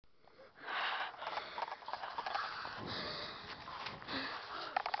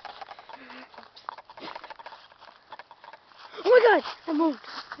my god! I moved.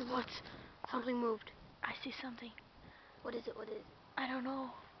 What? Something moved. I see something. What is it? What is it? I don't know.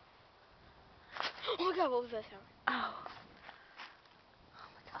 Oh my god, what was that sound? Oh.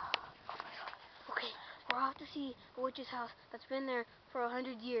 Okay, we'll have to see a witch's house that's been there for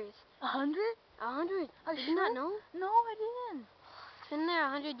 100 years. 100? 100? Are Did you you not sure? know? No, I didn't. It's been there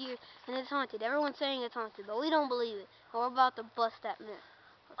 100 years, and it's haunted. Everyone's saying it's haunted, but we don't believe it. And we're about to bust that myth.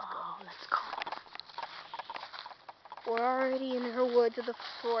 Let's go. We're already in her woods of the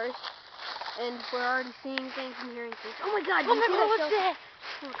forest, and we're already seeing things and hearing things. Oh my god, Oh my god, what's that?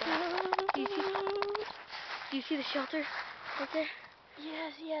 Oh god. Do you see the shelter right there?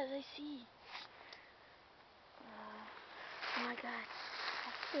 Yes, I see. Oh my god.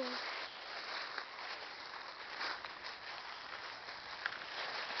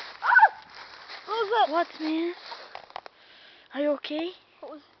 What was that? What, man? Are you okay?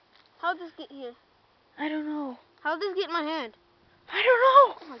 How'd this get here? I don't know. How'd this get in my hand? I don't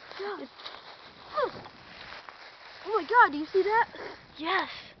know. Oh my god. Oh my god, do you see that? Yes.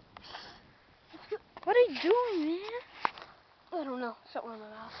 What are you doing, man? I don't know. Something in my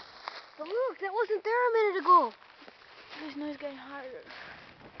mouth. But look, that wasn't there a minute ago. This noise getting harder.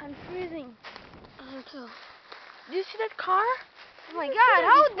 I'm freezing. I am too. Do you see that car? Oh my god,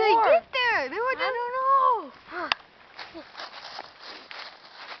 how did they get there? They were just... I don't know.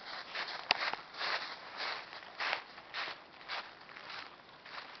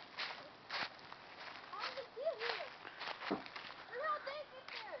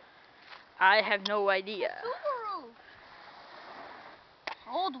 I have no idea. Subaru.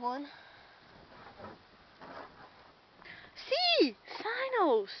 Old one. See,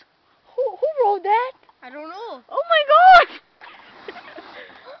 Sinos. Who rode that? I don't know. Oh my god!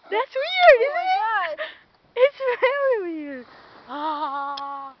 That's weird, isn't it? God. It's very weird.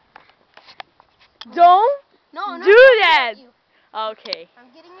 Ah. Don't No, do that. Okay.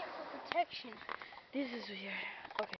 I'm getting it for protection. This is weird.